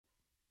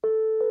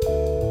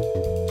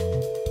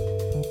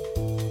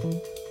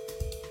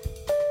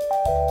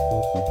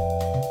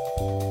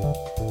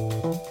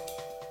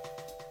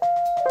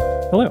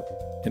Hello,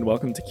 and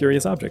welcome to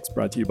Curious Objects,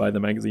 brought to you by the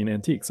magazine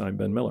Antiques. I'm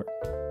Ben Miller.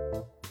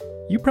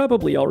 You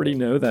probably already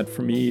know that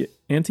for me,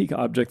 antique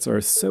objects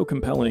are so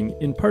compelling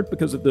in part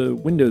because of the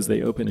windows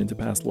they open into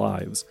past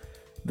lives,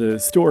 the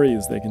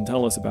stories they can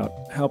tell us about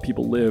how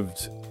people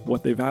lived,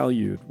 what they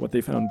valued, what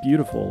they found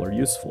beautiful or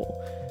useful.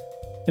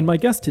 And my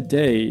guest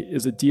today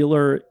is a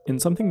dealer in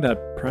something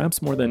that,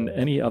 perhaps more than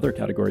any other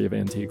category of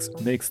antiques,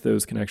 makes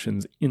those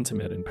connections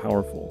intimate and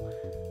powerful.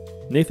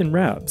 Nathan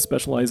Raab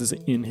specializes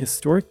in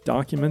historic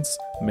documents,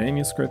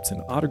 manuscripts,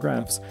 and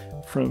autographs,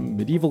 from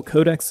medieval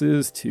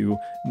codexes to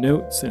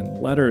notes and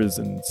letters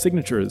and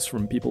signatures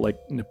from people like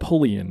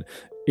Napoleon,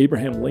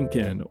 Abraham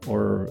Lincoln,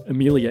 or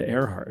Amelia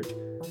Earhart.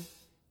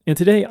 And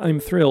today I'm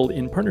thrilled,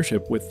 in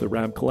partnership with the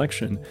Raab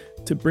Collection,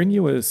 to bring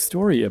you a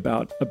story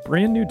about a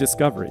brand new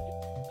discovery,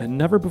 a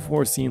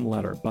never-before-seen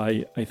letter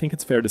by, I think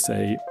it's fair to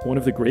say, one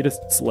of the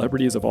greatest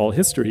celebrities of all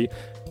history,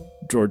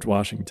 George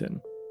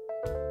Washington.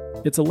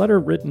 It's a letter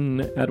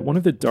written at one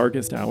of the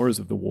darkest hours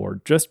of the war,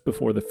 just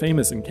before the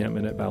famous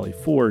encampment at Valley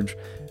Forge,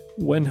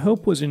 when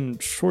hope was in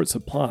short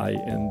supply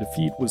and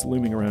defeat was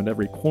looming around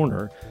every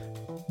corner.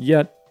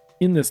 Yet,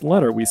 in this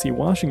letter, we see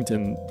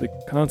Washington, the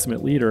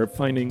consummate leader,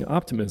 finding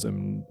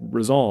optimism,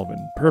 resolve, and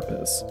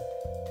purpose.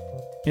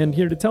 And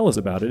here to tell us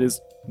about it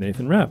is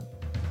Nathan Raab.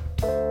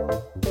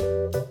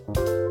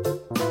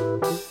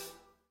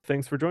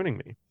 Thanks for joining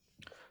me.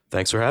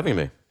 Thanks for having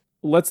me.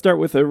 Let's start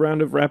with a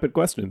round of rapid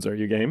questions. Are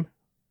you game?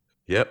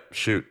 Yep,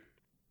 shoot.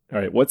 All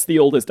right, what's the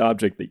oldest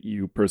object that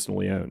you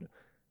personally own?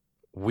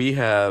 We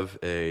have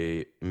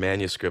a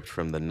manuscript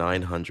from the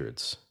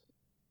 900s,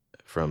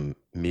 from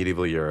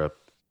medieval Europe,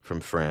 from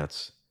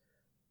France.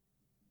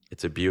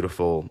 It's a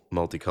beautiful,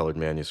 multicolored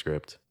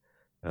manuscript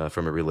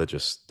from a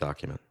religious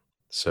document.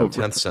 So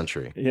 10th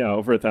century. Yeah,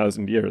 over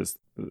 1,000 years.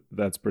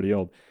 That's pretty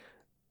old.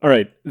 All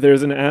right,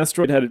 there's an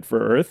asteroid headed for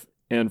Earth,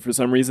 and for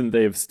some reason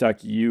they've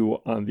stuck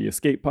you on the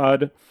escape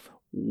pod.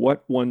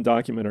 What one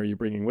document are you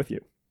bringing with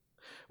you?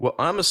 Well,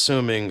 I'm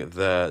assuming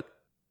that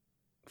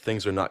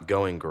things are not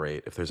going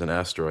great if there's an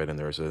asteroid and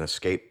there's an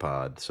escape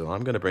pod. So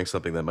I'm going to bring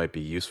something that might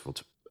be useful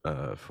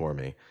for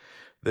me.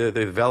 The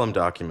vellum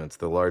documents,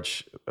 the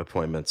large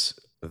appointments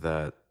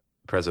that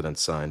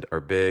presidents signed, are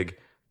big.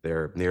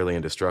 They're nearly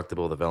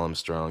indestructible. The vellum's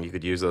strong. You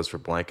could use those for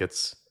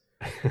blankets.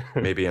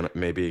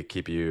 Maybe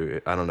keep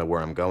you. I don't know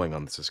where I'm going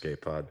on this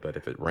escape pod, but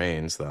if it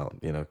rains,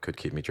 could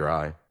keep me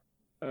dry.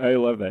 I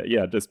love that.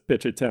 Yeah, just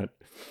pitch a tent.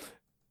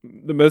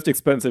 The most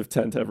expensive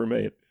tent ever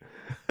made.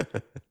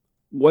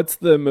 What's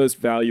the most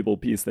valuable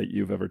piece that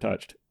you've ever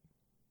touched?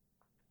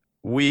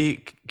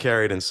 We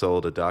carried and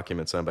sold a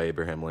document signed by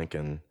Abraham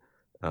Lincoln,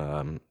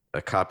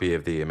 a copy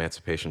of the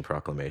Emancipation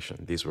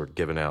Proclamation. These were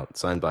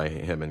signed by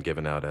him and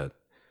given out at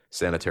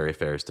sanitary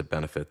fairs to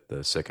benefit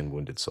the sick and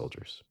wounded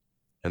soldiers.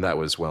 And that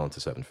was well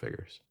into 7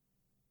 figures.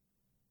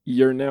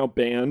 You're now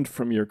banned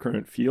from your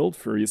current field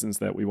for reasons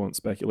that we won't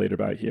speculate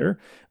about here.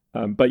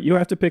 But you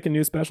have to pick a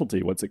new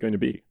specialty. What's it going to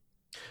be?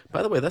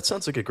 By the way, that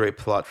sounds like a great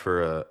plot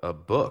for a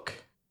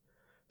book.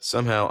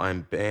 Somehow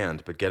I'm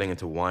banned, but getting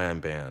into why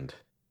I'm banned.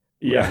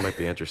 Yeah. That might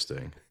be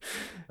interesting.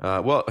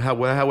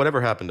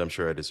 Whatever happened, I'm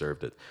sure I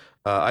deserved it.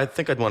 I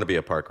think I'd want to be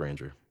a park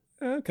ranger.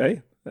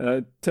 Okay.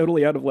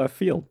 Totally out of left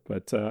field,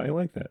 but I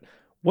like that.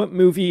 What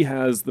movie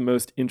has the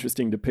most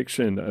interesting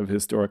depiction of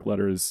historic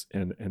letters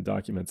and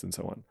documents and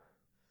so on?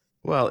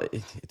 Well,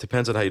 it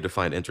depends on how you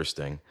define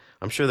interesting.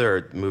 I'm sure there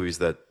are movies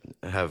that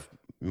have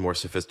more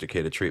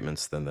sophisticated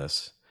treatments than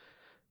this.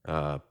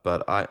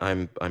 But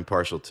I'm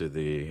partial to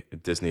the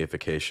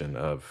Disneyification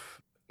of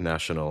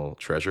National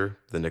Treasure,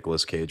 the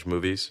Nicolas Cage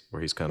movies,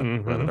 where he's kind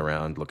of running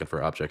around looking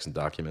for objects and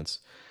documents.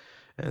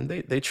 And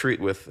they treat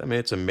with,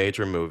 it's a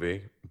major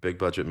movie, big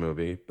budget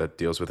movie that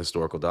deals with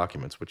historical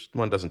documents, which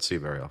one doesn't see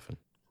very often.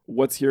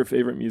 What's your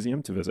favorite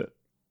museum to visit?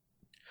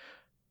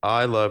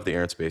 I love the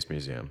Air and Space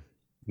Museum,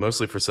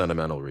 mostly for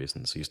sentimental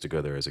reasons. I used to go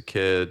there as a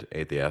kid,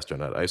 ate the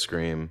astronaut ice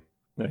cream.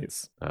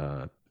 Nice.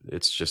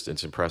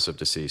 It's impressive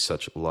to see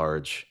such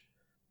large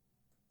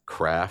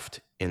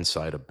craft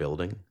inside a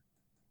building.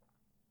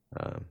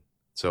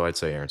 So I'd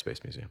say Air and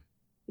Space Museum.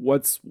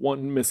 What's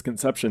one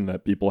misconception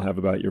that people have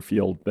about your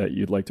field that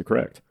you'd like to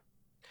correct?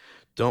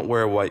 Don't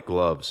wear white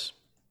gloves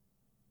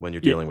when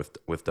you're dealing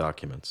with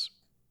documents.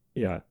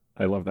 Yeah,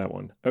 I love that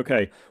one.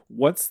 Okay,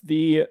 what's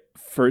the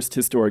first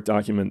historic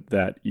document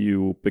that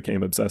you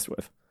became obsessed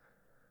with?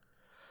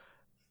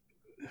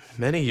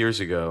 Many years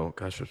ago,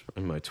 gosh,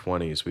 in my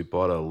 20s, we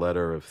bought a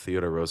letter of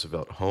Theodore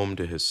Roosevelt home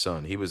to his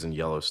son. He was in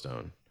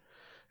Yellowstone.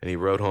 And he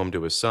wrote home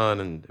to his son,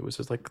 and it was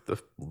just like the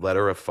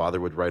letter a father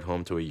would write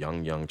home to a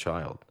young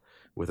child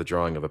with a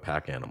drawing of a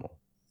pack animal.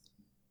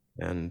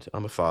 And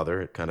I'm a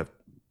father. It kind of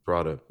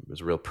it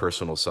was a real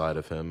personal side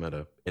of him at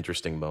an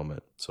interesting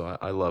moment. So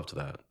I loved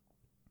that.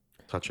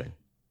 Touching.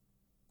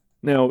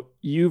 Now,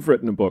 you've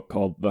written a book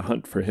called The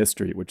Hunt for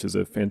History, which is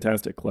a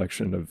fantastic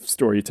collection of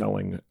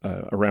storytelling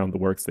around the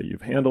works that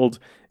you've handled,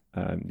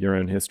 your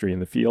own history in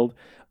the field.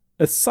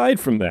 Aside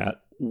from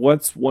that,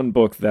 what's one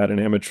book that an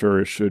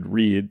amateur should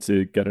read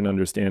to get an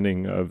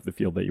understanding of the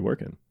field that you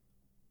work in?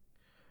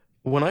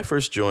 When I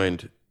first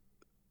joined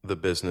the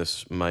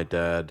business, my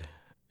dad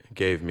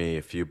gave me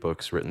a few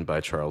books written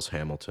by Charles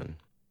Hamilton.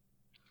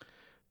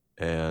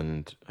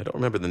 And I don't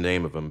remember the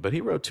name of them, but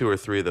he wrote two or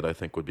three that I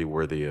think would be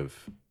worthy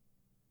of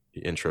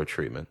intro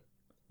treatment.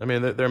 I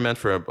mean, they're meant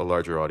for a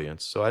larger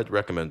audience, so I'd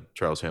recommend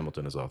Charles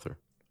Hamilton as author.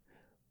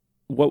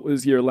 What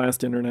was your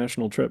last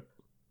international trip?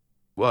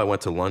 Well, I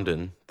went to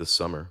London this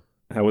summer.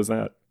 How was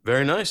that?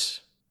 Very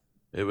nice.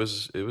 It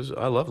was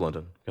I love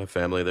London. I have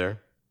family there,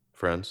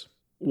 friends.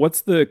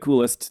 What's the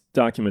coolest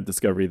document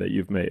discovery that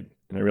you've made?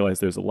 And I realize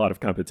there's a lot of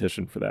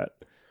competition for that.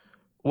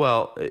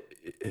 Well,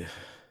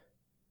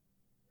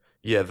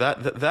 yeah,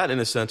 that in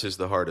a sense is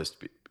the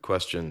hardest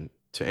question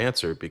to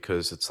answer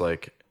because it's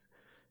like,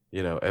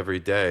 every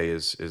day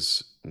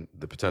is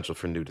the potential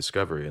for new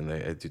discovery, and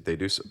they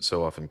do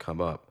so often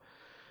come up.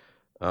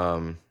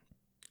 Um,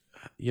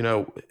 you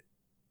know,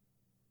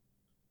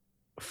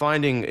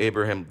 Finding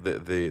Abraham,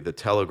 the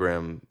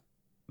telegram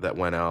that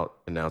went out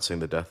announcing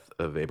the death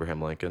of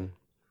Abraham Lincoln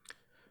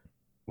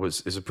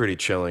is a pretty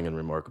chilling and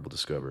remarkable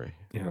discovery.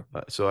 Yeah,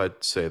 So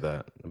I'd say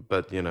that.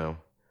 But if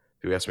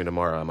you ask me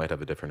tomorrow, I might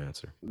have a different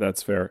answer.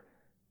 that's fair.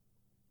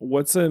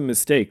 What's a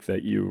mistake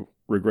that you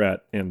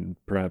regret and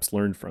perhaps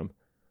learned from?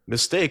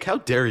 Mistake? How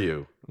dare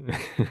you?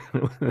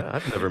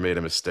 I've never made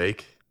a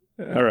mistake.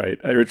 All right,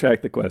 I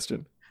retract the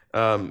question.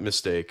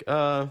 Mistake.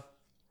 I'm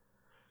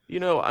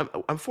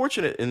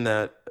fortunate in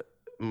that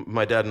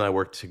my dad and I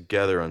worked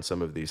together on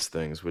some of these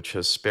things, which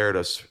has spared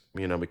us.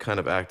 We kind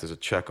of act as a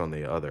check on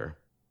the other.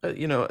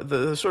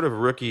 The sort of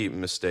rookie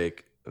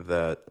mistake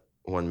that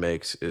one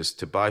makes is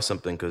to buy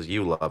something because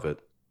you love it,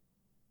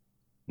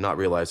 not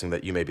realizing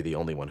that you may be the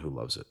only one who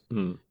loves it.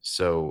 Hmm.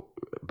 So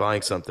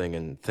buying something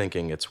and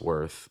thinking it's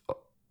worth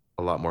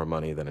a lot more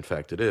money than in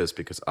fact it is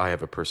because I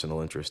have a personal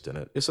interest in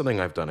it is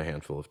something I've done a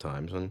handful of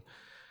times. And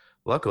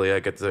luckily I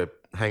get to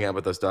hang out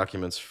with those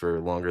documents for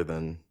longer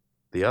than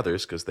the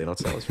others because they don't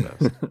sell as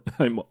fast.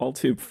 I'm all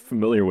too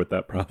familiar with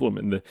that problem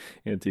in the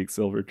antique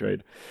silver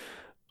trade.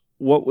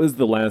 What was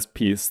the last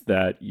piece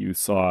that you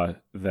saw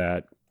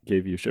that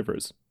gave you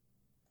shivers?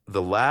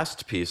 The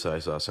last piece I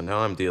saw, so now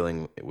I'm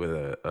dealing with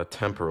a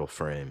temporal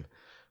frame.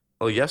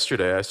 Well,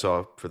 yesterday I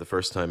saw for the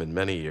first time in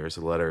many years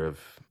a letter of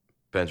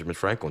Benjamin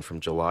Franklin from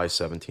July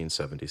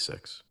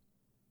 1776.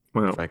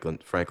 Wow.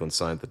 Franklin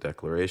signed the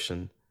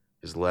Declaration.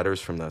 His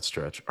letters from that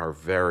stretch are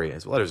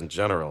his letters in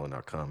general are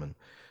not common,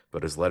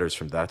 but his letters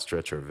from that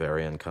stretch are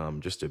very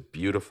uncommon. Just a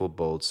beautiful,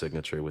 bold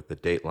signature with the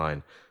date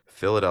line,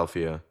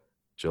 Philadelphia,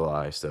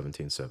 July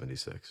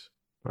 1776.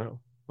 Wow.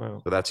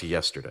 Wow. So that's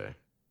yesterday.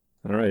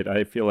 All right.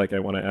 I feel like I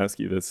want to ask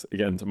you this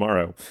again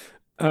tomorrow.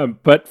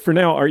 But for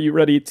now, are you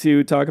ready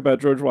to talk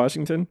about George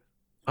Washington?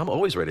 I'm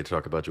always ready to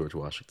talk about George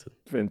Washington.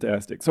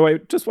 Fantastic. So I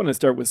just want to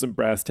start with some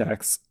brass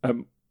tacks.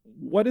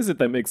 What is it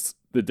that makes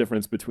the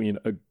difference between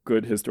a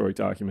good historic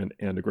document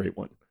and a great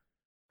one?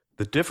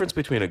 The difference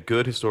between a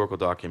good historical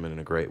document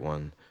and a great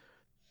one,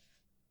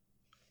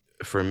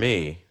 for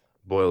me,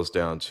 boils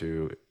down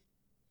to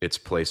its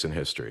place in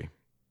history.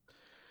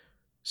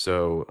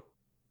 So,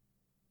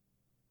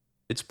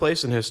 its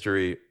place in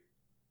history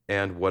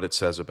and what it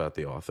says about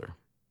the author,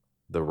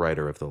 the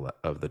writer of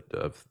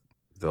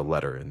the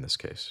letter in this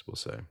case, we'll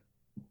say.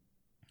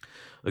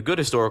 A good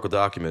historical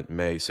document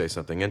may say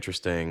something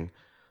interesting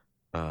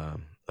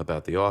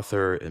about the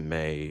author. It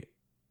may,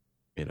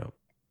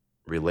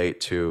 relate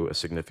to a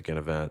significant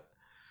event.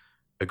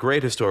 A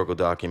great historical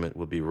document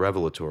will be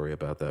revelatory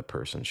about that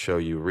person, show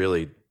you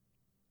really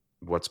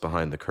what's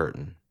behind the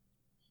curtain,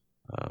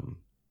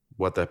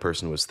 what that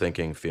person was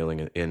thinking,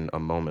 feeling in a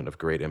moment of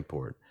great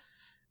import.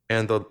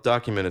 And the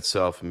document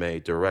itself may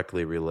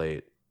directly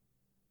relate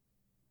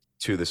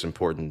to this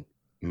important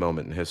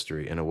moment in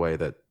history in a way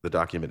that the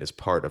document is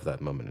part of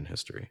that moment in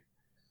history.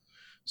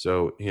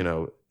 So,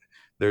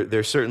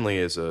 there certainly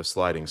is a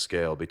sliding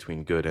scale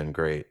between good and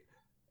great.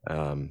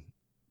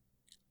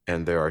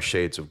 And there are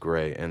shades of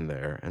gray in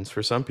there. And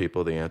for some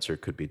people, the answer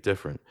could be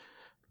different.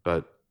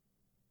 But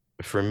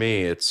for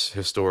me, it's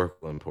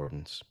historical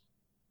importance.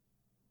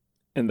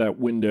 And that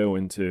window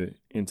into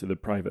the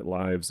private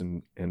lives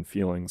and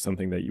feelings,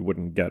 something that you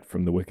wouldn't get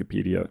from the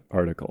Wikipedia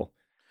article.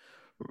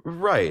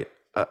 Right.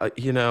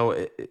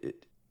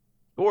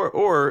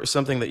 Or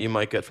something that you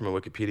might get from a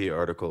Wikipedia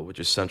article, which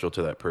is central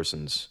to that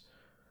person's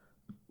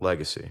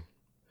legacy.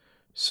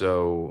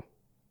 So,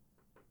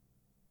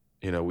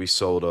 we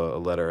sold a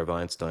letter of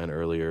Einstein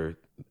earlier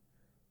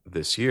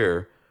this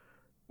year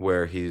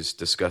where he's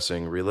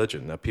discussing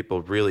religion. Now,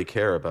 people really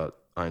care about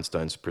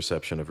Einstein's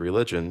perception of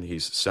religion.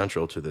 He's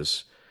central to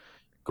this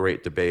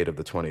great debate of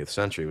the 20th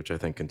century, which I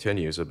think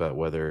continues about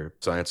whether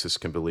scientists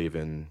can believe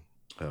in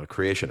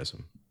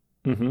creationism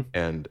Mm-hmm.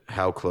 and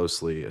how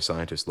closely a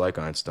scientist like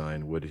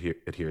Einstein would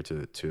adhere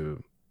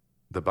to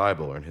the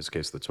Bible, or in his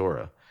case, the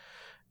Torah.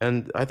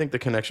 And I think the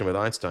connection with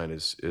Einstein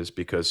is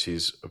because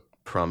he's a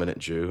prominent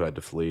Jew who had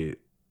to flee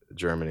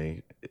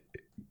Germany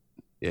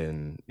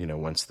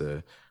once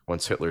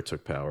Hitler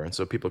took power, and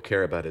so people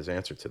care about his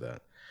answer to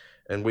that.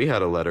 And we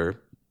had a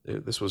letter.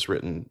 This was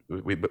written.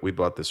 We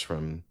bought this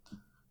from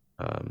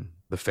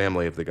the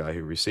family of the guy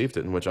who received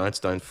it, in which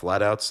Einstein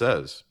flat out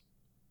says,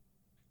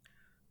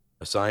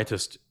 a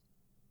scientist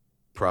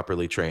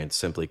properly trained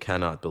simply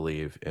cannot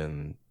believe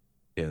in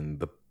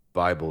the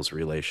Bible's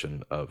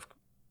relation of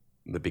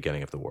the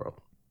beginning of the world.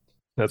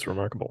 That's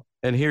remarkable.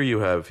 And here you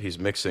have, he's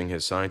mixing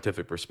his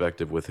scientific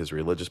perspective with his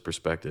religious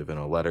perspective in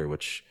a letter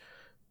which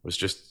was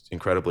just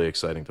incredibly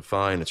exciting to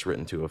find. It's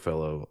written to a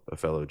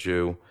fellow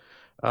Jew.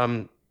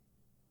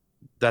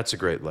 That's a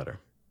great letter.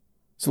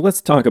 So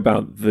let's talk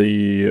about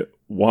the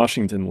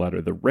Washington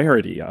letter, the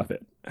rarity of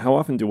it. How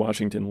often do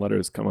Washington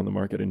letters come on the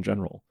market in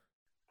general?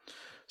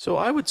 So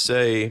I would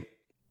say,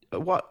 the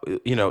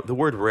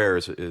word rare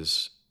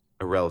is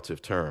a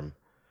relative term.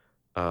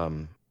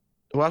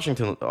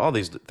 Washington, all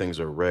these things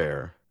are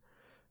rare.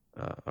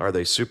 Are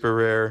they super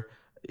rare?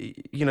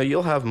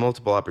 You'll have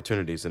multiple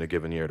opportunities in a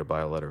given year to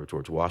buy a letter of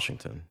George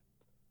Washington.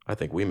 I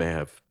think we may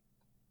have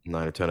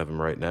 9 or 10 of them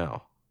right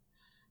now.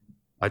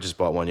 I just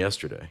bought one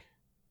yesterday.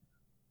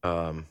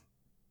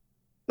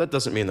 That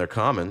doesn't mean they're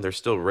common. They're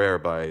still rare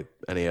by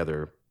any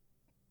other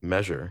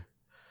measure.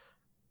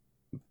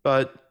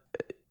 But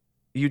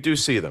you do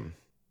see them.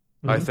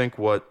 I think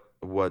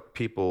what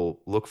people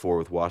look for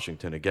with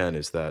Washington, again,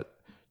 is that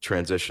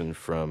transition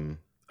from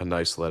a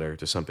nice letter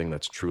to something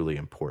that's truly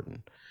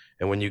important.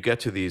 And when you get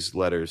to these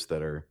letters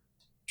that are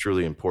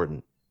truly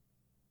important,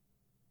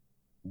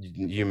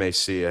 you may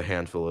see a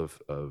handful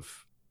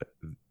of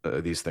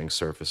these things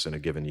surface in a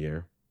given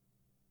year.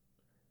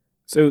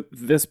 So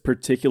this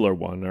particular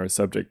one, our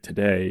subject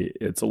today,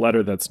 it's a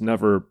letter that's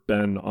never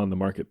been on the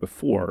market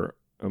before.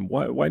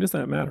 Why does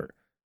that matter?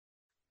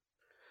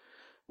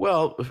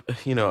 Well,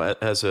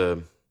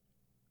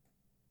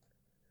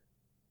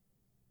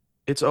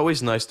 it's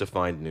always nice to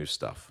find new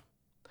stuff.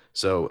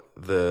 So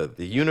the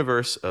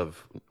universe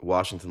of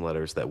Washington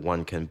letters that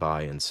one can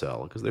buy and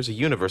sell, because there's a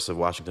universe of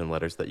Washington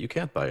letters that you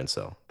can't buy and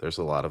sell. There's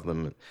a lot of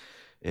them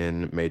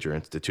in major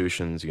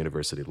institutions,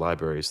 university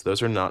libraries.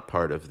 Those are not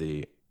part of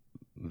the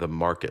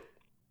market,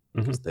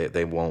 because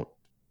they won't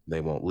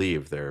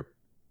leave their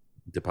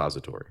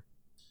depository.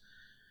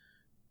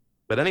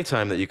 But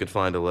anytime that you can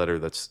find a letter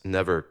that's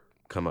never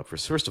come up,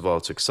 first of all,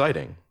 it's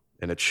exciting,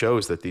 and it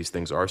shows that these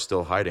things are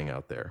still hiding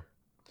out there.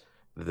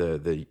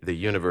 The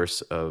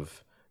universe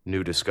of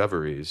new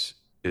discoveries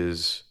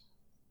is,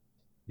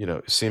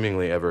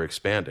 seemingly ever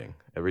expanding.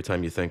 Every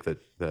time you think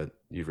that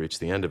you've reached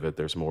the end of it,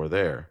 there's more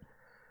there.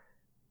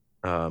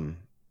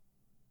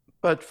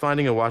 But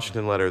finding a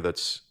Washington letter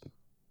that's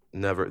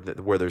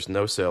where there's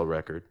no sale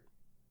record,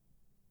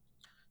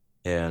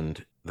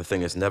 and the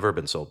thing has never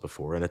been sold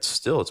before, and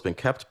it's been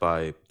kept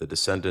by the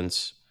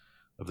descendants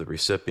of the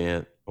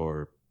recipient,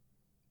 or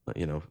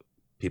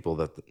people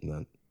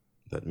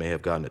that may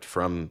have gotten it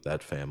from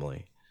that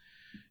family.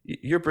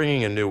 You're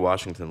bringing a new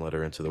Washington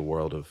letter into the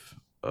world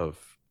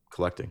of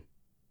collecting,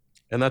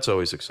 and that's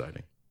always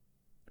exciting.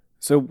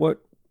 So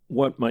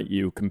what might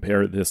you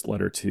compare this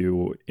letter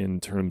to in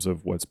terms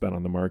of what's been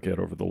on the market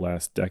over the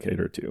last decade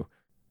or two?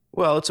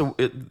 Well,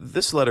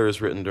 this letter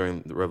is written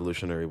during the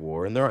Revolutionary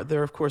War, and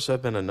there of course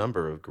have been a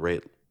number of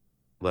great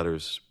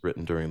letters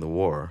written during the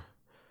war,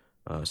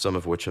 some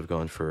of which have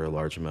gone for a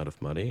large amount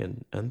of money,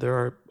 and there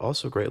are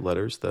also great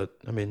letters that,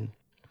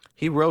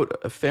 he wrote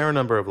a fair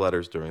number of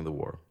letters during the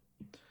war.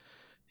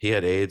 He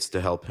had aides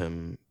to help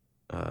him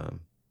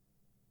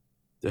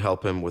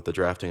with the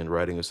drafting and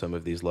writing of some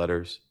of these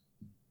letters,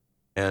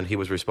 and he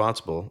was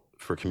responsible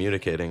for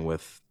communicating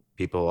with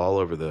people all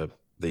over the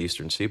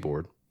Eastern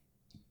Seaboard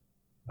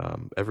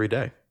every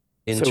day.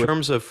 In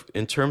terms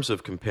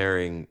of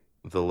comparing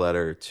the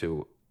letter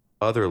to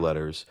other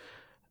letters,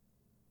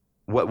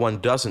 what one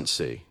doesn't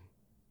see,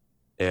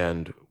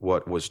 and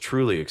what was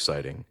truly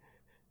exciting,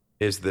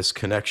 is this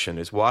connection.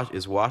 Is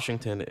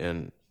Washington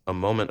in a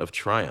moment of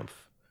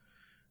triumph?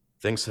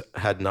 Things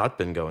had not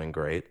been going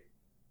great,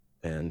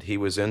 and he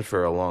was in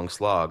for a long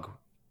slog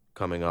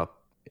coming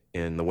up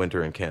in the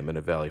winter encampment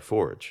at Valley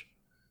Forge.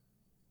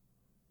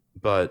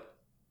 But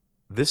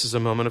this is a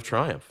moment of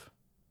triumph.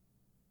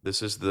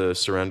 This is the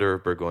surrender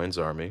of Burgoyne's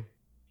army,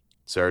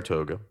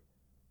 Saratoga,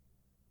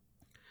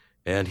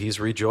 and he's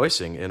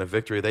rejoicing in a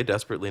victory they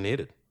desperately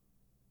needed.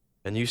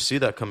 And you see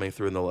that coming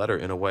through in the letter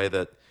in a way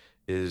that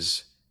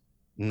is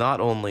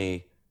not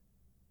only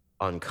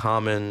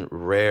uncommon,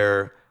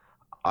 rare.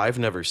 I've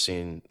never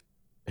seen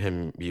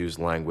him use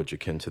language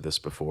akin to this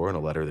before in a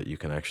letter that you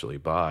can actually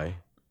buy,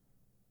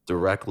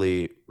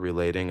 directly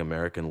relating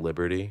American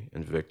liberty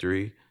and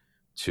victory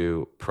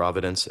to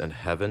providence and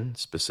heaven,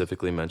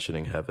 specifically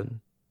mentioning heaven,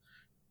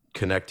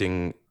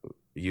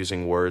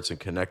 using words and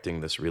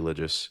connecting this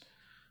religious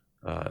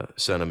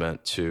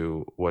sentiment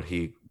to what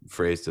he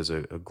phrased as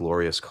a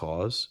glorious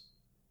cause.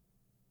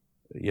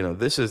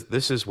 This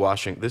is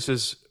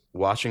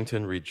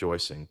Washington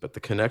rejoicing, but the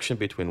connection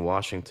between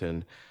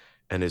Washington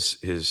and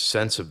his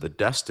sense of the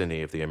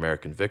destiny of the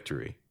American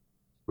victory,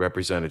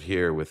 represented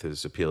here with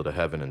his appeal to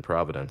heaven and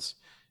providence,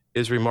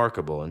 is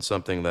remarkable, and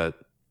something that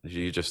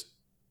you just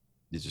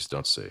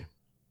don't see.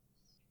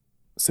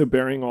 So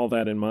bearing all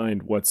that in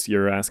mind, what's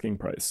your asking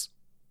price?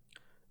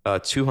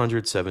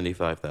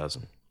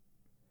 $275,000.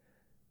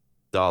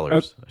 Oh,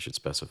 Dollars, I should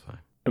specify.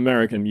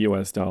 American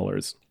U.S.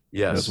 dollars, as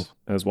Yes.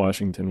 as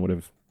Washington would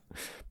have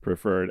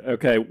preferred.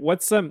 Okay,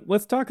 let's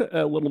talk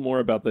a little more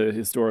about the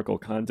historical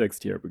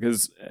context here,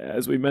 because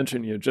as we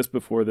mentioned, just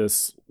before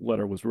this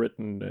letter was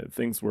written,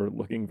 things were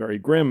looking very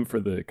grim for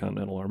the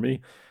Continental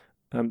Army.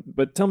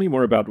 But tell me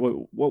more about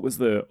what was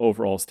the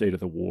overall state of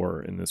the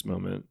war in this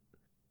moment.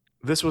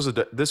 This was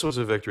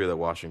a victory that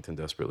Washington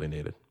desperately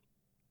needed,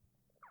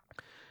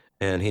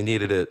 and he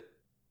needed it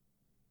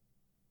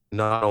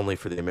not only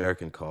for the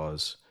American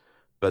cause,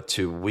 but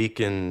to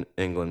weaken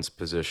England's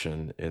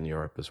position in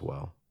Europe as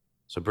well.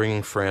 So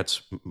bringing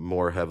France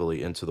more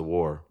heavily into the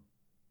war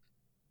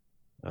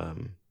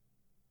um,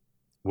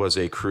 was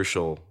a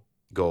crucial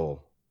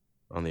goal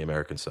on the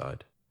American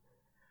side.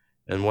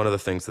 And one of the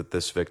things that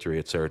this victory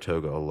at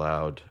Saratoga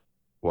allowed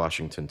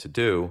Washington to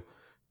do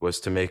was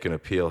to make an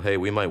appeal. Hey,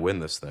 we might win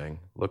this thing.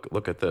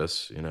 Look at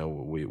this.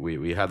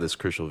 We have this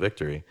crucial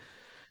victory.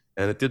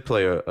 And it did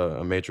play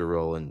a major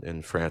role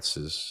in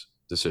France's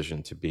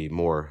decision to be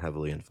more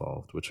heavily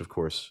involved, which of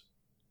course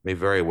may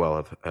very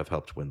well have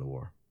helped win the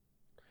war.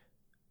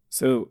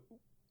 So,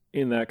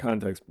 in that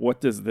context,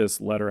 what does this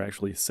letter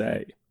actually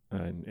say,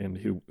 and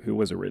who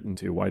was it written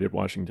to? Why did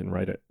Washington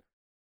write it?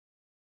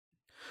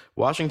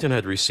 Washington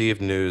had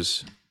received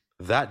news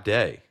that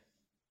day.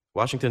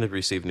 Washington had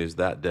received news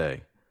that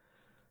day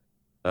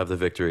of the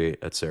victory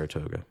at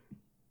Saratoga.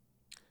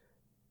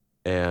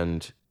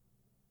 And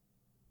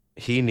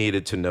he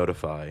needed to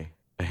notify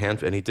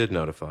and he did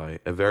notify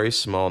a very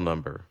small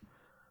number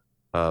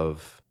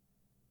of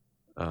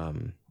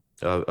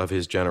of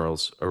his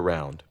generals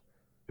around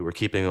who were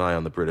keeping an eye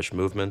on the British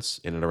movements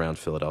in and around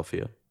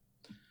Philadelphia.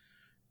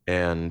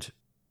 And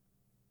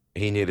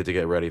he needed to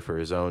get ready for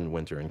his own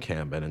winter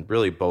encampment and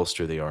really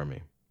bolster the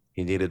army.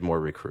 He needed more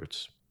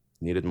recruits,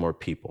 he needed more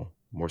people,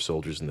 more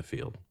soldiers in the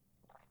field.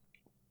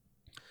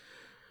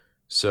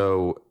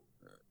 So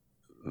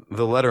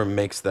the letter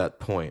makes that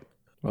point.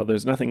 Well,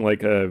 there's nothing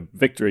like a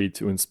victory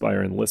to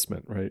inspire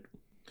enlistment, right?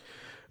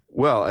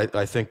 Well,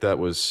 I think that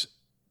was,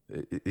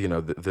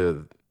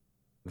 the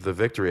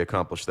victory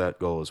accomplished that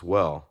goal as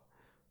well,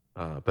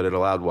 but it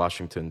allowed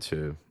Washington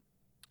to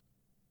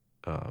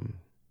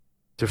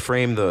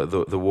frame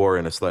the war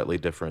in a slightly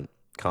different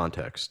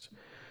context.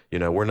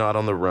 We're not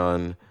on the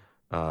run.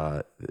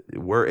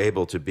 We're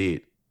able to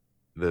beat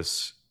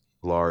this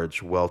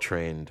large,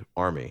 well-trained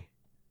army,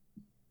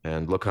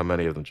 and look how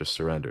many of them just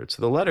surrendered.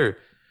 So the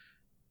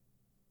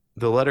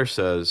letter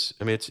says,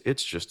 I mean,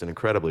 it's just an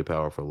incredibly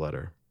powerful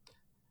letter.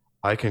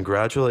 I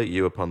congratulate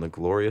you upon the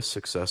glorious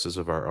successes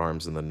of our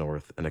arms in the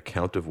North, an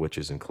account of which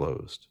is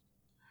enclosed.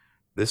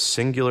 This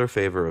singular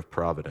favor of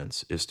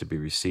Providence is to be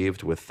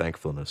received with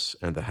thankfulness,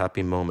 and the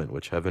happy moment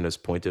which heaven has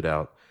pointed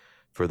out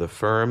for the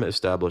firm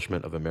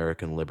establishment of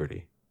American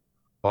liberty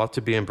ought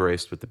to be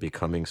embraced with the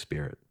becoming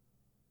spirit.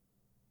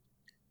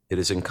 It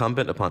is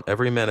incumbent upon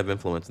every man of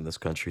influence in this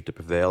country to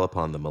prevail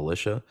upon the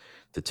militia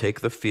to take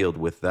the field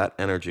with that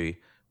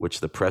energy which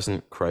the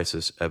present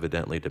crisis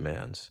evidently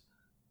demands.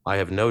 I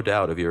have no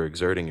doubt of your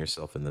exerting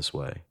yourself in this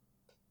way.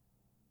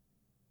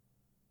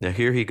 Now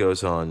here he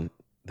goes on,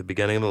 the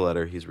beginning of the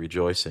letter, he's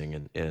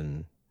rejoicing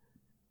in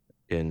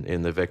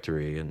the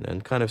victory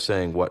and kind of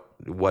saying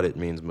what it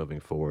means moving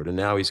forward. And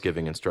now he's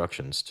giving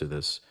instructions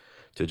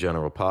to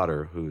General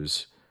Potter,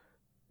 who's,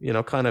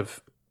 kind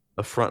of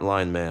a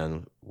frontline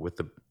man with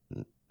the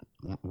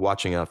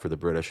watching out for the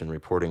British and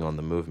reporting on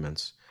the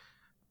movements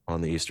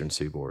on the eastern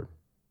seaboard.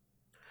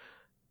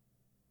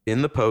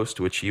 In the post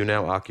which you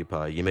now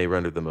occupy, you may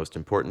render the most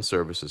important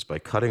services by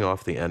cutting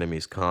off the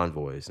enemy's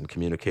convoys and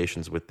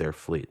communications with their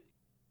fleet.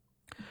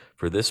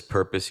 For this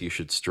purpose, you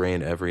should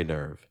strain every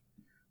nerve.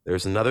 There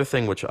is another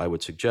thing which I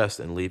would suggest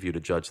and leave you to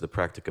judge the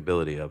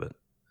practicability of it.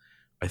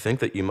 I think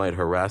that you might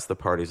harass the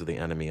parties of the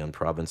enemy on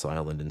Province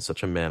Island in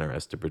such a manner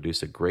as to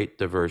produce a great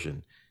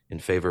diversion in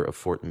favor of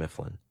Fort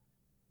Mifflin.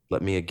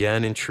 Let me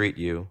again entreat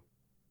you,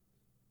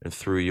 and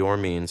through your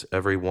means,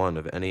 every one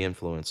of any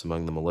influence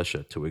among the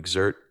militia, to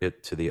exert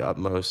it to the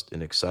utmost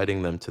in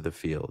exciting them to the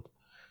field,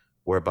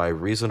 whereby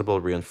reasonable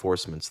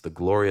reinforcements, the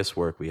glorious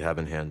work we have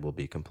in hand will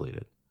be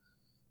completed.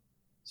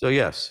 So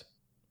yes,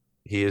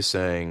 he is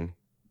saying,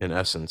 in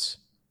essence,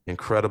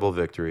 incredible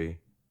victory.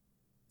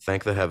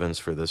 Thank the heavens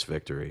for this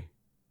victory.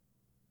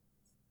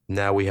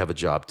 Now we have a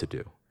job to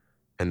do.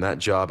 And that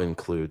job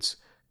includes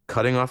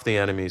cutting off the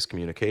enemy's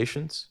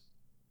communications,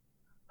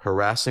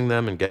 harassing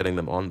them and getting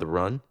them on the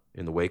run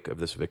in the wake of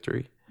this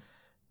victory,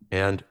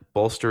 and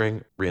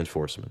bolstering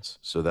reinforcements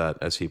so that,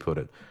 as he put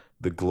it,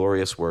 the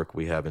glorious work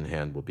we have in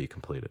hand will be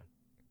completed.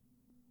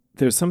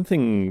 There's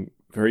something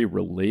very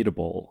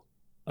relatable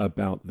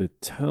about the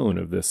tone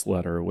of this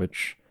letter,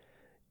 which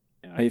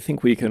I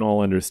think we can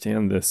all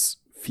understand this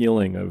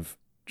feeling of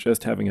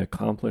just having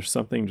accomplished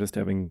something, just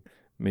having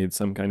made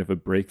some kind of a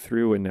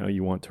breakthrough, and now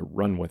you want to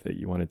run with it.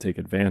 You want to take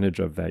advantage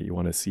of that. You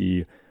want to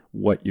see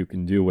what you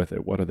can do with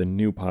it. What are the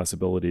new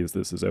possibilities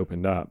this has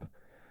opened up?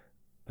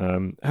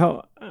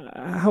 How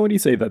would you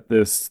say that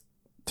this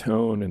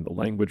tone and the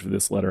language of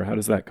this letter, how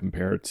does that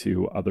compare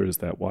to others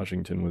that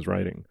Washington was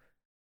writing?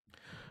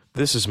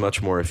 This is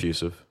much more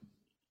effusive.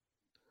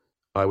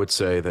 I would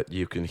say that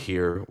you can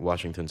hear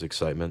Washington's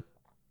excitement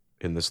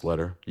in this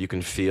letter. You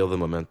can feel the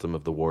momentum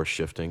of the war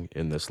shifting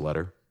in this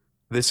letter.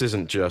 This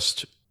isn't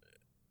just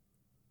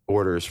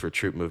orders for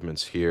troop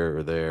movements here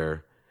or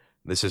there.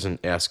 This isn't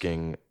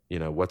asking,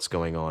 what's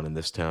going on in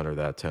this town or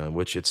that town,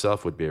 which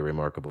itself would be a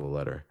remarkable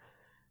letter.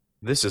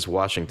 This is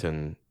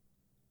Washington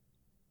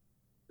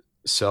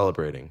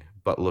celebrating,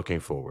 but looking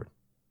forward.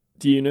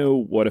 Do you know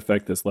what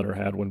effect this letter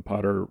had when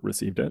Potter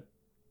received it?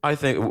 I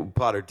think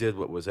Potter did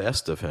what was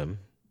asked of him.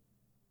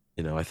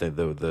 I think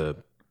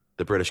the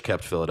British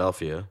kept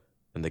Philadelphia,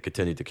 and they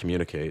continued to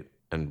communicate,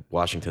 and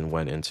Washington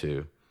went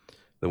into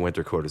the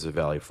winter quarters of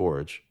Valley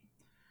Forge.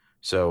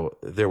 So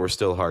there were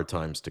still hard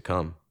times to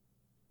come.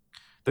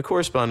 The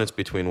correspondence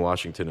between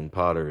Washington and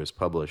Potter is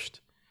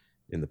published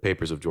in the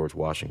Papers of George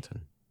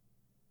Washington.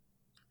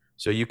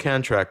 So you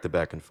can track the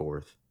back and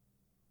forth.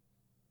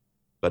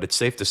 But it's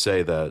safe to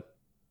say that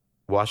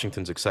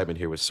Washington's excitement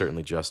here was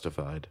certainly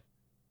justified,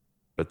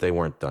 but they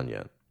weren't done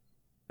yet.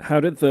 How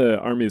did the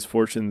Army's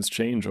fortunes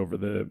change over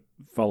the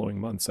following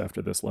months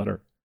after this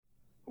letter?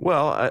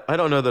 Well, I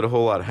don't know that a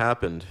whole lot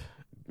happened,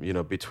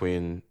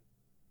 between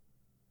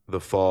the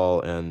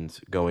fall and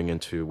going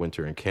into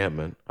winter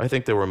encampment. I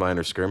think there were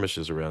minor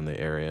skirmishes around the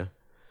area,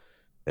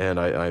 and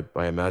I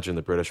imagine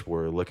the British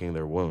were licking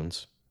their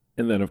wounds.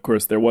 And then, of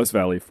course, there was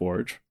Valley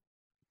Forge.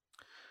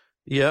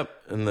 Yep,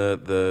 and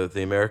the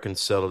Americans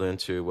settled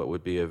into what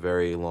would be a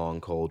very long,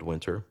 cold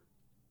winter,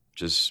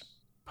 which is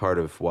part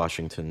of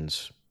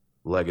Washington's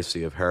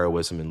legacy of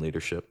heroism and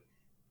leadership.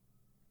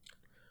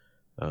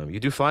 You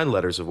do find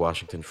letters of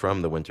Washington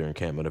from the winter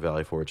encampment of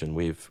Valley Forge, and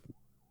we've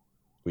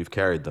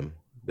carried them.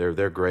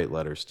 They're great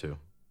letters too.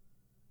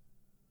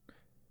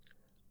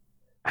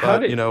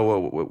 But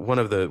one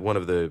of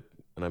the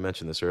and I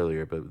mentioned this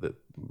earlier, but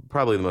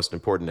probably the most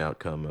important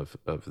outcome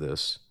of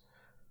this,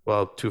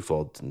 well,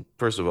 twofold.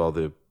 First of all,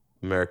 the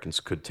Americans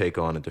could take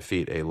on and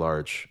defeat a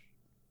large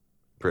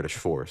British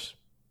force.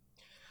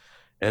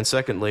 And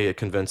secondly, it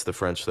convinced the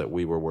French that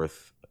we were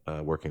worth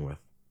working with.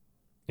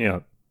 Yeah.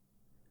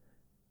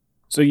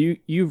 So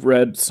you've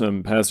read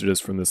some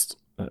passages from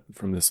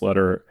this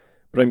letter,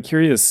 but I'm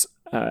curious,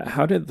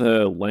 how did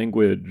the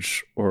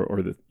language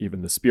or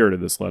even the spirit of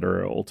this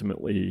letter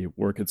ultimately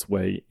work its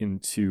way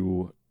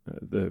into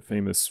the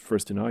famous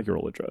first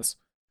inaugural address?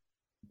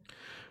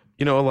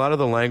 A lot of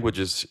the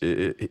languages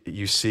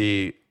you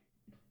see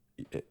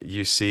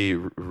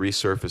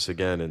resurface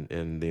again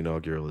in the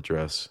inaugural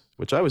address,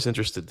 which I was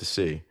interested to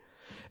see.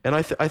 And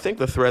I think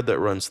the thread that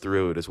runs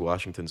through it is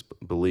Washington's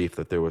belief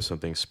that there was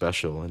something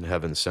special and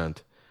heaven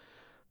sent,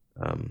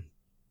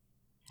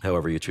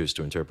 however you choose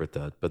to interpret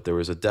that. But there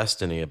was a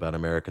destiny about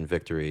American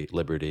victory,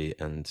 liberty,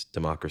 and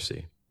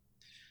democracy.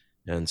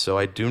 And so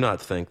I do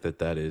not think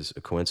that is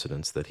a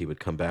coincidence that he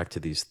would come back to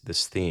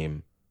this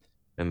theme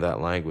and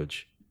that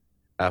language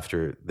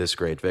after this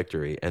great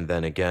victory, and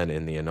then again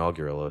in the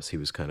inaugural, as he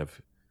was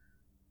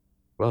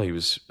he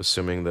was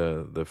assuming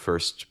the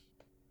first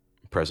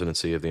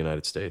presidency of the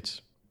United States.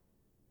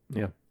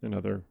 Yeah,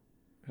 another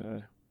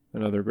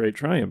great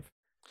triumph.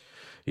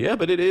 Yeah,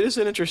 but it is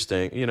an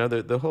interesting,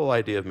 the whole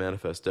idea of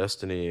manifest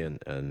destiny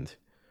and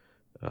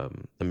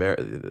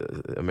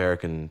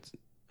American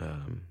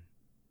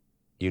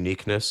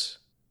uniqueness,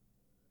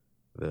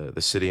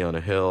 the city on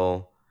a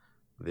hill,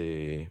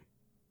 the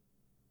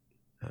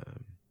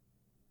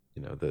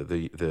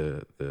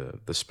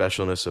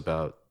specialness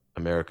about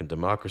American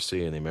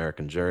democracy and the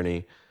American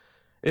journey.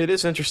 It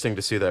is interesting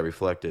to see that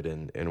reflected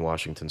in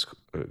Washington's,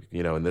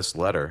 in this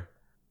letter,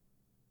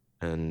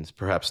 and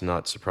perhaps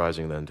not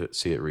surprising then to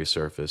see it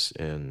resurface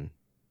in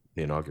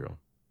the inaugural.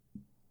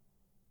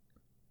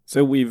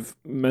 So we've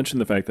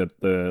mentioned the fact that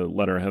the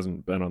letter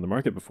hasn't been on the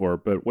market before,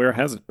 but where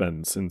has it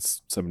been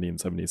since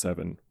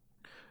 1777?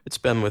 It's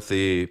been with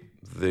the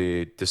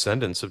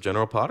descendants of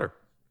General Potter.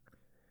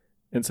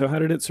 And so how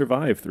did it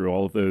survive through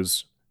all of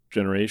those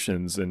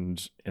generations,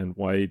 and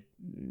why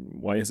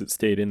has it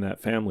stayed in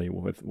that family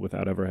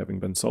without ever having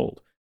been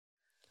sold?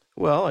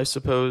 Well, I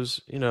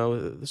suppose,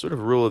 the sort of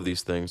rule of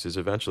these things is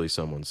eventually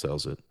someone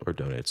sells it or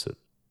donates it.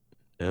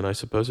 And I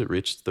suppose it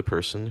reached the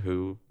person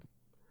who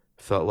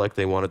felt like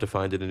they wanted to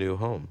find it a new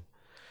home.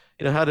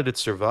 How did it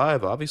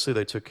survive? Obviously,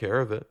 they took care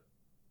of it.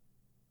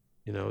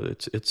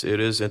 It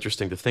is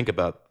interesting to think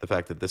about the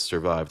fact that this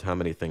survived, how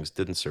many things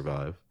didn't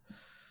survive.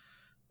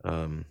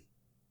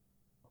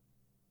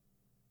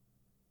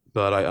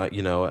 But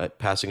I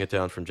passing it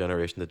down from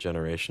generation to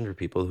generation for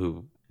people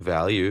who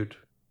valued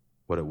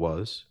what it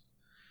was.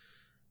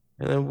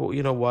 And then,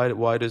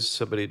 why does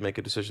somebody make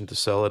a decision to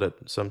sell it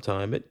at some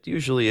time? It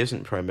usually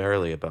isn't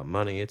primarily about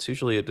money. It's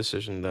usually a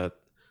decision that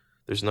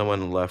there's no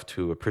one left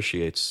who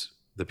appreciates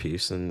the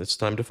piece, and it's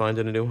time to find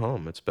it a new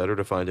home. It's better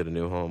to find it a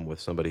new home with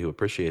somebody who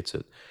appreciates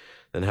it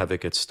than have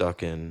it get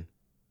stuck in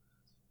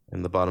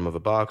the bottom of a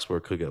box where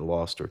it could get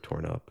lost or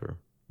torn up, or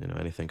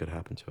anything could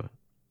happen to it.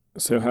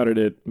 So how did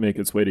it make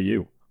its way to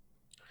you?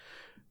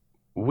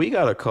 We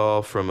got a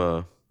call from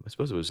I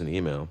suppose it was an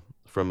email,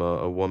 from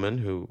a woman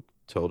who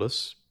told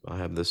us, I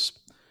have this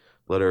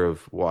letter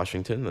of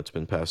Washington that's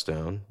been passed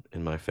down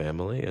in my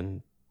family,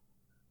 and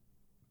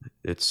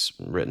it's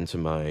written to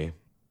my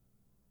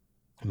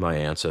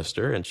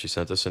ancestor, and she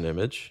sent us an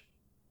image.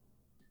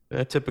 And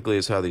that typically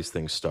is how these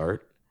things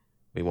start.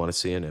 We want to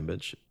see an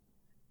image,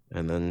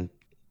 and then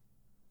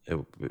a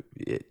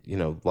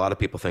lot of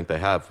people think they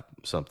have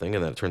something,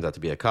 and then it turns out to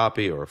be a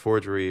copy or a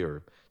forgery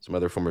or some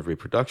other form of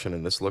reproduction,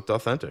 and this looked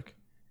authentic.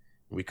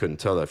 We couldn't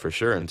tell that for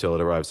sure until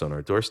it arrives on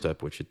our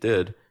doorstep, which it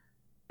did,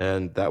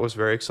 and that was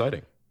very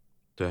exciting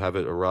to have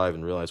it arrive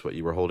and realize what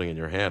you were holding in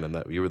your hand, and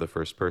that you were the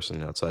first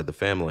person outside the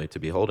family to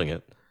be holding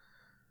it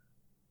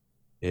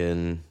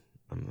in,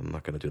 I'm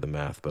not going to do the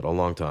math, but a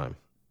long time.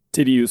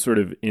 Did you sort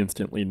of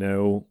instantly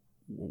know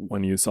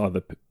when you saw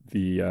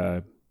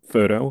the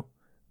photo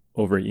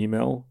over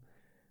email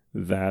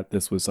that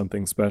this was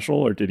something special,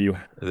 or did you?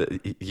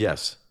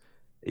 Yes.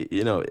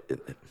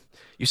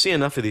 You see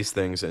enough of these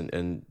things,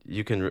 and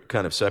you can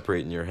kind of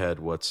separate in your head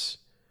what's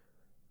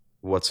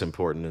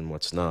important and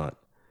what's not.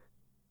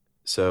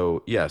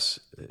 So yes,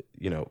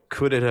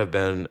 could it have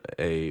been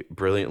a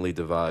brilliantly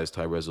devised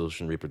high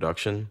resolution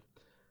reproduction?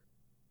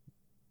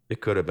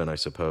 It could have been, I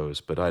suppose,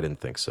 but I didn't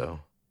think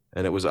so.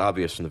 And it was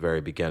obvious from the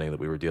very beginning that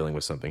we were dealing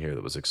with something here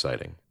that was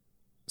exciting.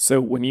 So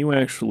when you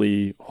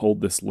actually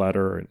hold this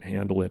letter and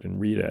handle it and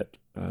read it,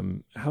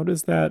 how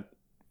does that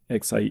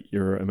excite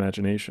your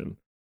imagination?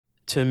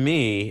 To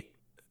me,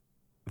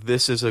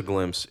 this is a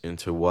glimpse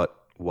into what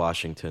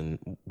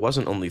Washington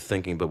wasn't only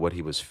thinking, but what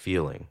he was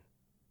feeling.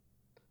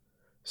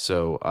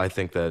 So I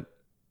think that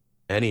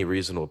any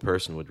reasonable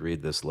person would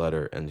read this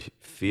letter and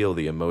feel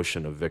the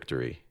emotion of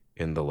victory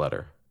in the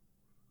letter.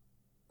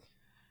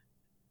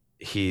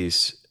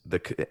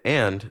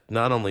 And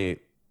not only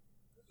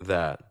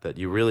that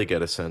you really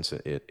get a sense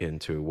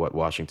into what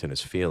Washington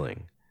is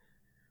feeling,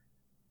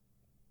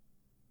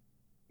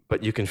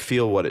 but you can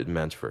feel what it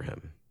meant for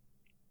him.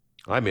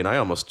 I mean, I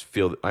almost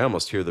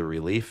hear the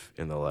relief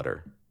in the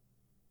letter.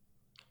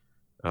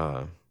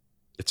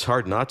 It's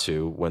hard not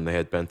to when they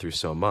had been through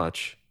so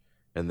much,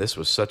 and this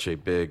was such a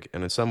big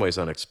and in some ways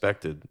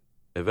unexpected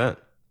event.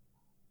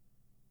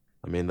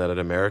 I mean, that an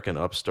American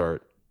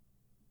upstart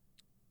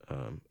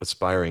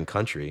aspiring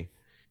country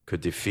could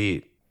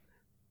defeat,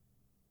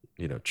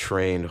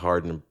 trained,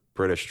 hardened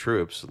British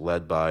troops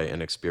led by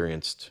an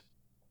experienced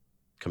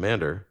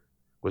commander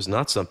was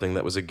not something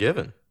that was a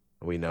given.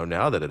 We know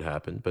now that it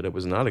happened, but it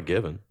was not a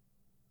given.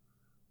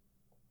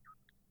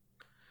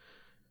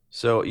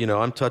 So,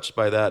 I'm touched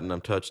by that, and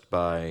I'm touched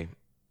by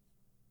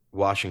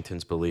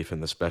Washington's belief in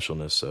the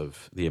specialness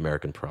of the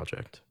American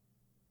project,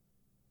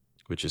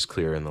 which is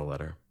clear in the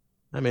letter.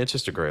 I mean, it's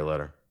just a great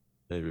letter.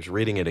 Just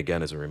reading it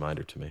again is a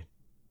reminder to me.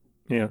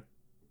 Yeah.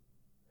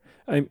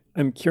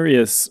 I'm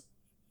curious.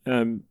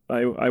 I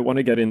want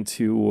to get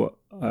into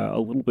a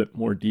little bit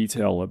more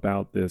detail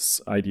about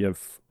this idea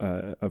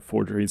of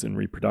forgeries and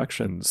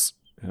reproductions.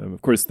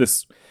 Of course,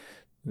 this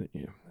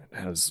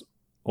has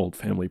old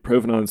family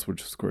provenance,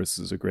 which of course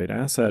is a great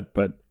asset.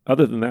 But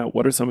other than that,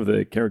 what are some of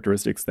the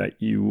characteristics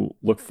that you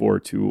look for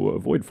to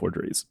avoid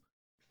forgeries?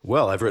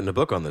 Well, I've written a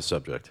book on this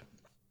subject.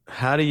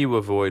 How do you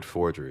avoid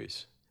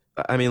forgeries?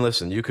 I mean,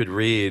 listen, you could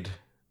read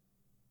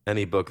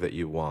any book that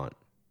you want.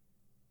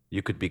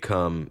 You could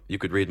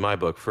read my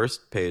book,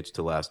 first page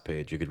to last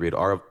page. You could read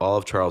all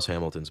of Charles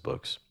Hamilton's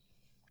books.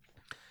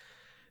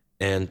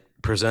 And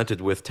presented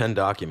with 10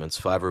 documents,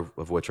 5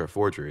 of which are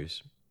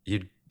forgeries,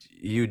 you'd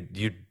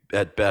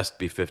at best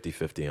be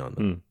 50-50 on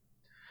them.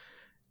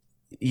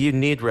 You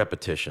need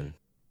repetition.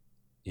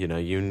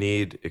 You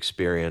need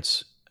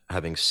experience,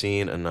 having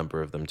seen a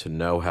number of them, to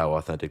know how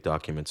authentic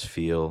documents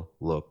feel,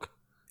 look.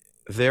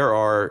 There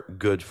are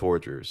good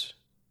forgers,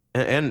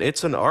 and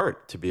it's an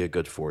art to be a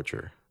good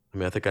forger. I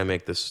mean, I think I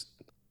make this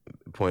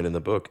point in the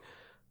book.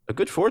 A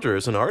good forger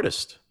is an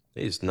artist.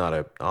 He's not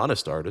an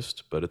honest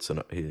artist, but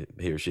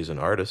he or she's an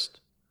artist.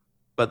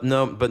 But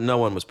no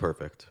one was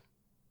perfect.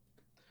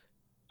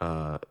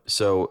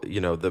 So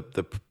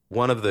the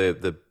one of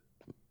the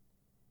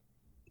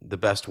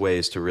best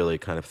ways to really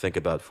kind of think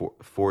about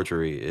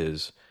forgery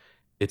is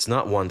it's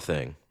not one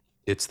thing;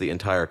 it's the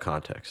entire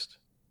context.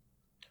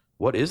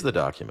 What is the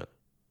document?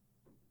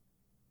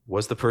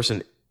 Was the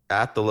person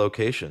at the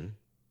location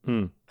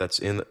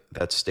that's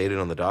stated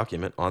on the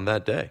document on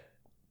that day?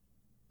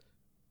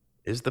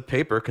 Is the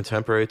paper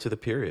contemporary to the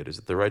period? Is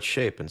it the right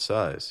shape and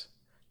size?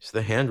 Is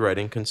the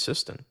handwriting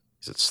consistent?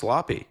 Is it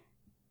sloppy?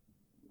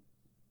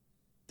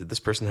 Did this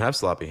person have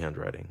sloppy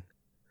handwriting?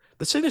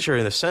 The signature,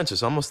 in a sense,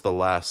 is almost the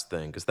last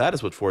thing, because that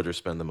is what forgers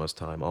spend the most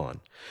time on.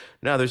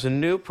 Now, there's a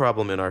new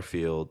problem in our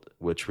field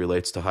which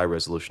relates to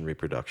high-resolution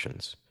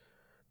reproductions.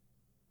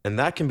 And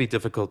that can be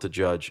difficult to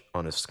judge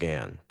on a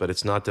scan, but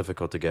it's not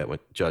difficult to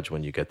judge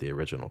when you get the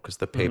original, because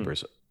the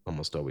paper's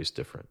almost always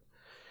different.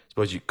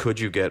 Could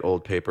you get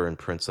old paper and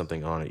print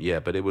something on it? Yeah,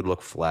 but it would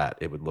look flat.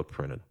 It would look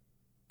printed.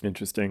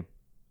 Interesting.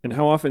 And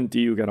how often do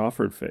you get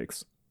offered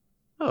fakes?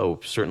 Oh,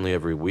 certainly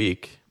every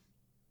week.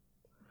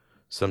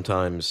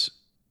 Sometimes,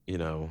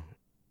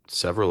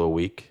 several a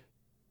week.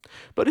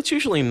 But it's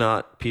usually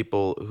not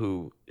people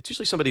who, it's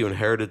usually somebody who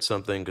inherited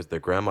something because their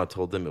grandma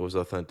told them it was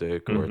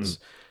authentic, or Hmm. it's,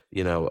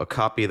 a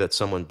copy that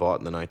someone bought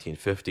in the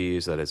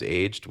 1950s that has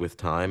aged with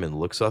time and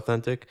looks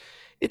authentic.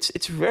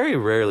 It's very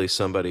rarely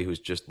somebody who's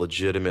just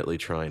legitimately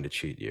trying to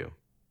cheat you.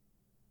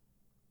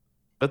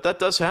 But that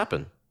does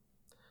happen.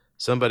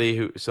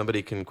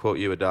 Somebody can quote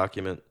you a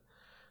document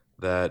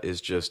that is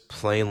just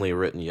plainly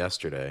written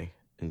yesterday,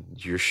 and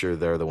you're sure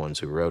they're the ones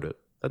who wrote it.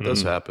 That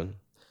does Hmm. happen.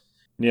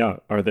 Yeah.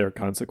 Are there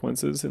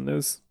consequences in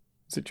those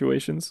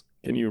situations?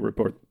 Can you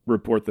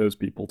report those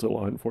people to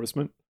law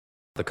enforcement?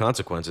 The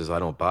consequence is I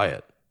don't buy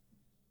it.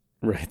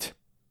 Right.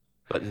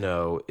 But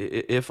no,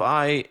 if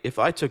I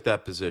took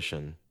that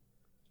position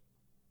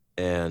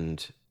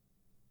and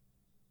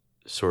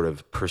sort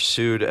of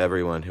pursued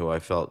everyone who I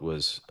felt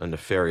was a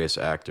nefarious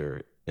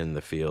actor in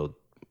the field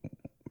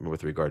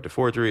with regard to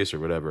forgeries or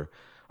whatever,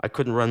 I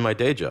couldn't run my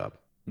day job.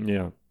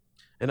 Yeah.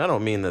 And I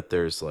don't mean that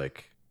there's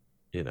like,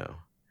 you know,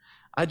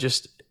 I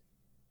just,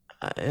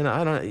 and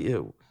I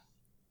don't,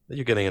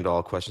 you're getting into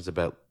all questions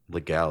about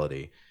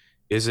legality.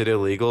 Is it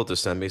illegal to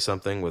send me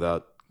something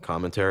without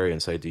commentary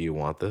and say, do you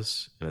want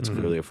this? And it's Hmm.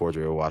 clearly a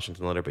forgery of a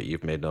Washington letter, but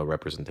you've made no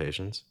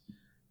representations.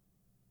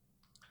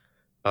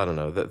 I don't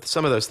know.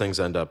 Some of those things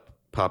end up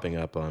popping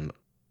up on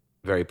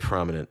very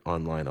prominent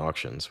online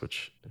auctions,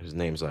 whose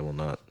names I will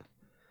not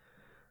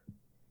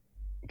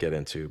get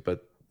into.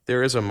 But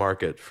there is a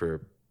market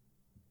for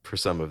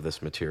some of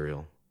this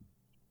material,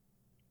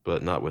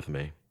 but not with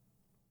me.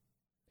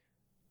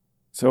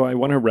 So I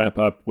want to wrap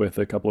up with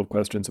a couple of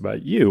questions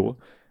about you.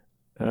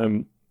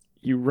 Um,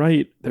 you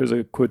write, there's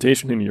a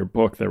quotation in your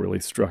book that really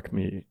struck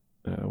me,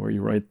 where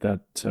you write that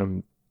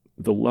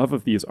the love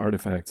of these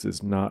artifacts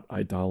is not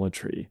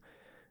idolatry.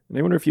 And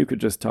I wonder if you could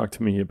just talk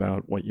to me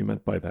about what you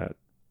meant by that.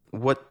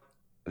 What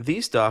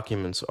these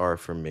documents are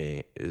for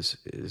me is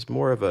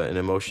more of an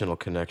emotional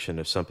connection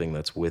of something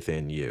that's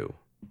within you.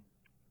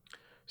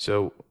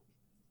 So,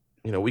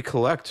 we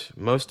collect,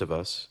 most of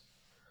us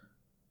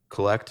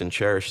collect and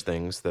cherish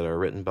things that are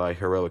written by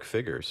heroic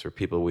figures or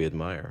people we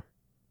admire.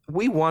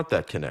 We want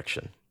that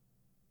connection.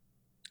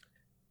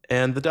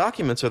 And the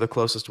documents are the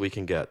closest we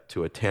can get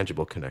to a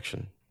tangible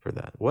connection for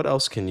that. What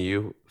else can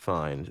you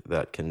find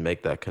that can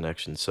make that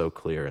connection so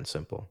clear and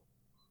simple?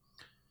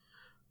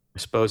 I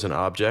suppose an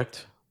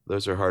object,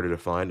 those are harder to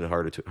find and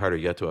harder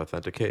yet to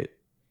authenticate.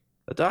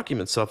 A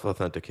document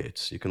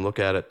self-authenticates. You can look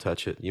at it,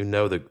 touch it. You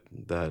know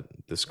that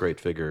this great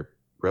figure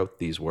wrote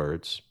these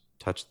words,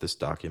 touched this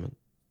document.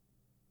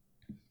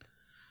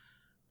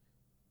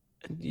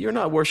 And you're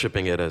not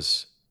worshiping it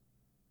as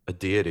a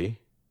deity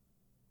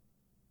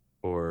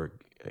or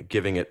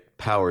giving it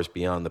powers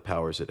beyond the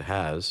powers it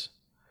has.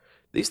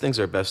 These things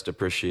are best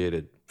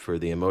appreciated for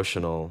the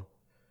emotional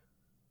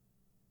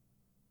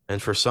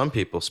and, for some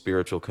people,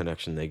 spiritual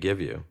connection they give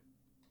you.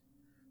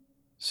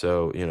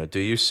 So, do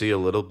you see a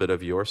little bit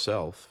of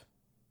yourself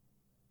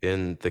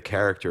in the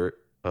character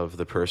of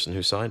the person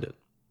who signed it?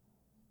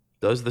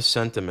 Does the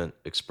sentiment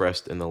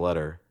expressed in the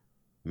letter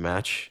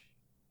match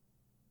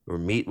or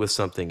meet with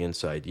something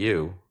inside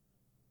you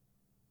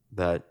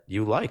that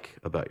you like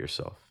about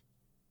yourself?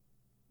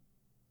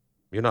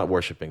 You're not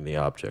worshiping the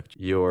object.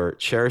 You're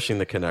cherishing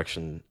the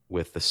connection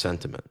with the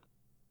sentiment,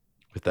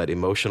 with that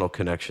emotional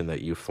connection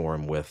that you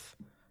form with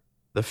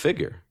the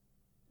figure,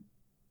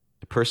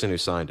 the person who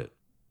signed it.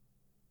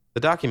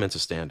 The document's a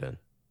stand-in,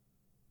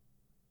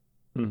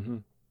 Hmm.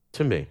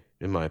 to me,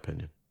 in my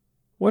opinion.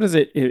 What is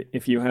it,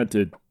 if you had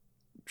to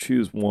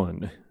choose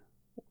one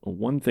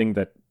thing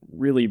that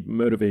really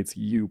motivates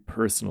you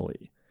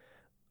personally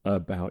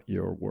about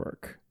your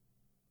work?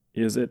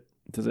 Is it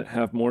Does it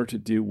have more to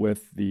do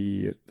with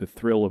the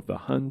thrill of the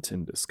hunt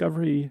and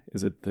discovery?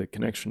 Is it the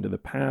connection to the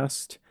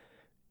past?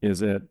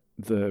 Is it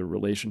the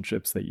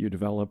relationships that you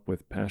develop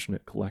with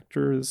passionate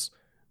collectors,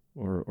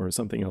 or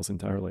something else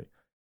entirely?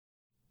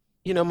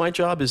 My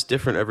job is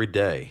different every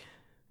day.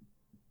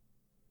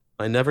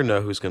 I never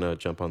know who's going to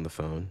jump on the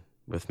phone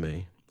with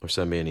me or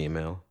send me an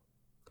email,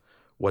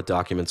 what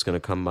document's going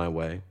to come my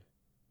way.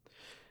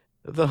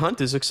 The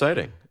hunt is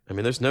exciting. I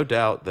mean, there's no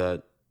doubt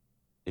that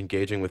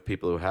engaging with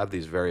people who have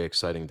these very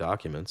exciting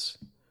documents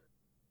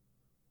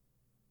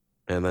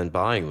and then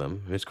buying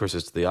them, of course,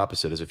 it's the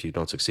opposite, is if you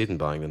don't succeed in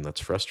buying them,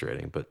 that's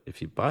frustrating. But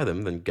if you buy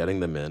them, then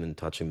getting them in and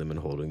touching them and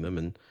holding them,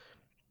 and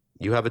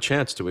you have a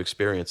chance to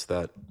experience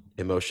that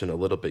emotion a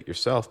little bit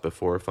yourself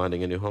before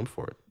finding a new home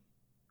for it.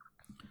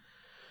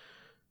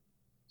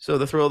 So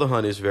the thrill of the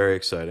hunt is very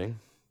exciting,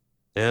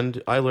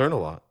 and I learn a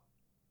lot.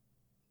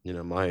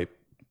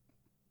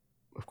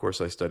 Of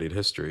course, I studied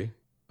history,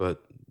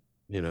 but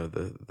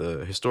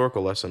the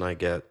historical lesson I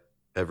get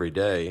every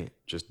day,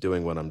 just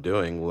doing what I'm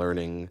doing,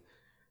 learning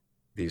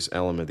these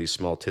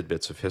small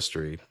tidbits of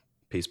history,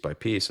 piece by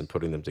piece, and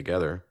putting them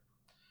together.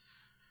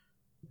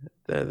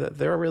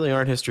 There really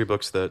aren't history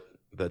books that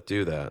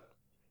do that.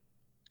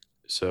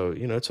 So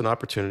it's an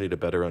opportunity to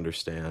better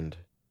understand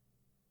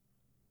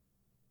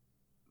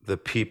the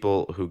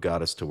people who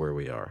got us to where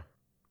we are,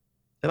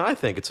 and I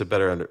think it's a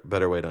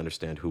better way to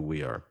understand who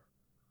we are.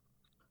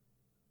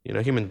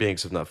 Human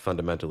beings have not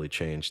fundamentally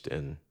changed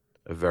in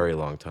a very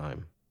long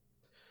time.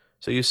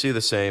 So you see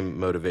the same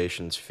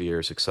motivations,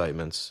 fears,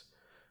 excitements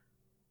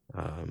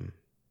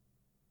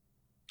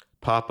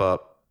pop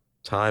up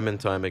time and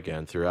time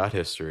again throughout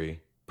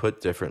history,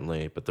 put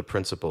differently, but the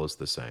principle is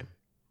the same.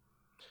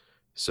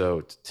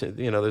 So,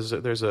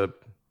 there's a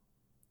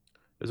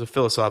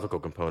philosophical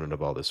component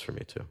of all this for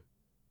me too.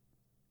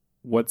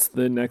 What's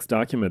the next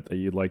document that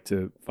you'd like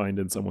to find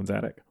in someone's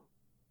attic?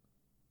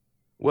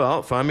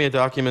 Well, find me a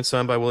document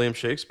signed by William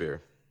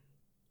Shakespeare.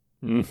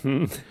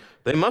 Mm-hmm.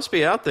 They must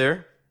be out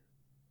there.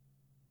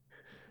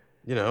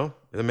 The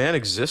man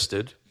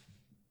existed.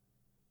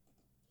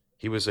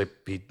 He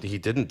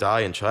didn't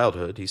die in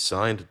childhood. He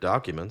signed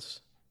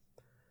documents.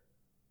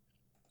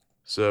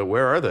 So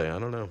where are they? I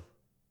don't know.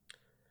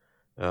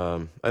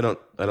 I don't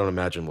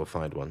imagine we'll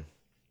find one.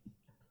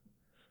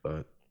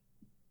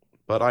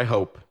 But I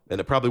hope,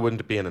 and it probably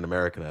wouldn't be in an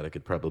American attic.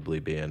 It'd probably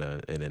be in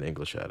an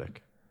English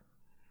attic.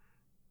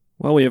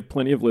 Well, we have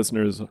plenty of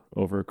listeners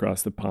over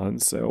across the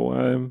pond,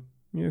 so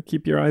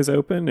keep your eyes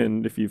open,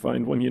 and if you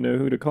find one, you know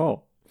who to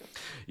call.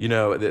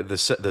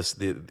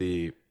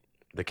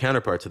 The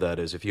counterpart to that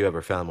is if you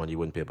ever found one, you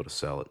wouldn't be able to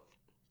sell it.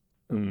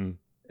 Mm.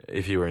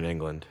 If you were in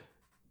England,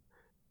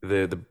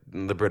 the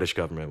British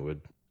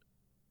government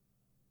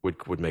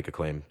would make a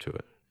claim to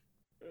it.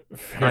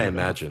 Fair I enough.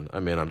 imagine. I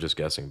mean, I'm just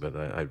guessing, but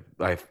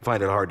I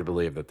find it hard to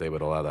believe that they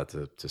would allow that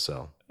to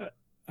sell.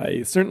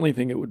 I certainly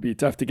think it would be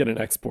tough to get an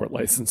export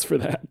license for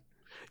that.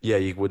 Yeah,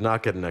 you would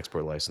not get an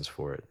export license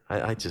for it.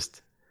 I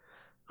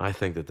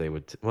think that they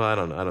would. Well, I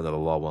don't know the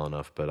law well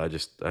enough, but I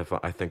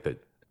think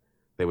that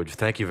they would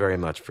thank you very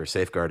much for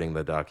safeguarding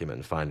the document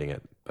and finding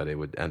it, but it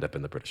would end up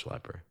in the British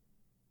Library.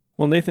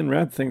 Well, Nathan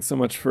Raab, thanks so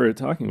much for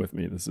talking with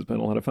me. This has been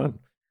a lot of fun.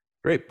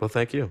 Great. Well,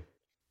 thank you.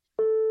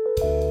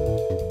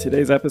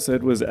 Today's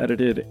episode was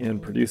edited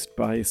and produced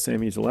by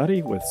Sammy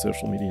Gelati with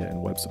social media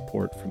and web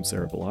support from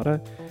Sarah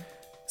Bellata.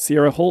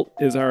 Sierra Holt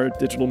is our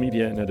digital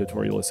media and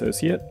editorial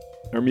associate.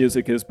 Our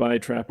music is by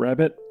Trap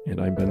Rabbit, and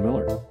I'm Ben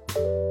Miller.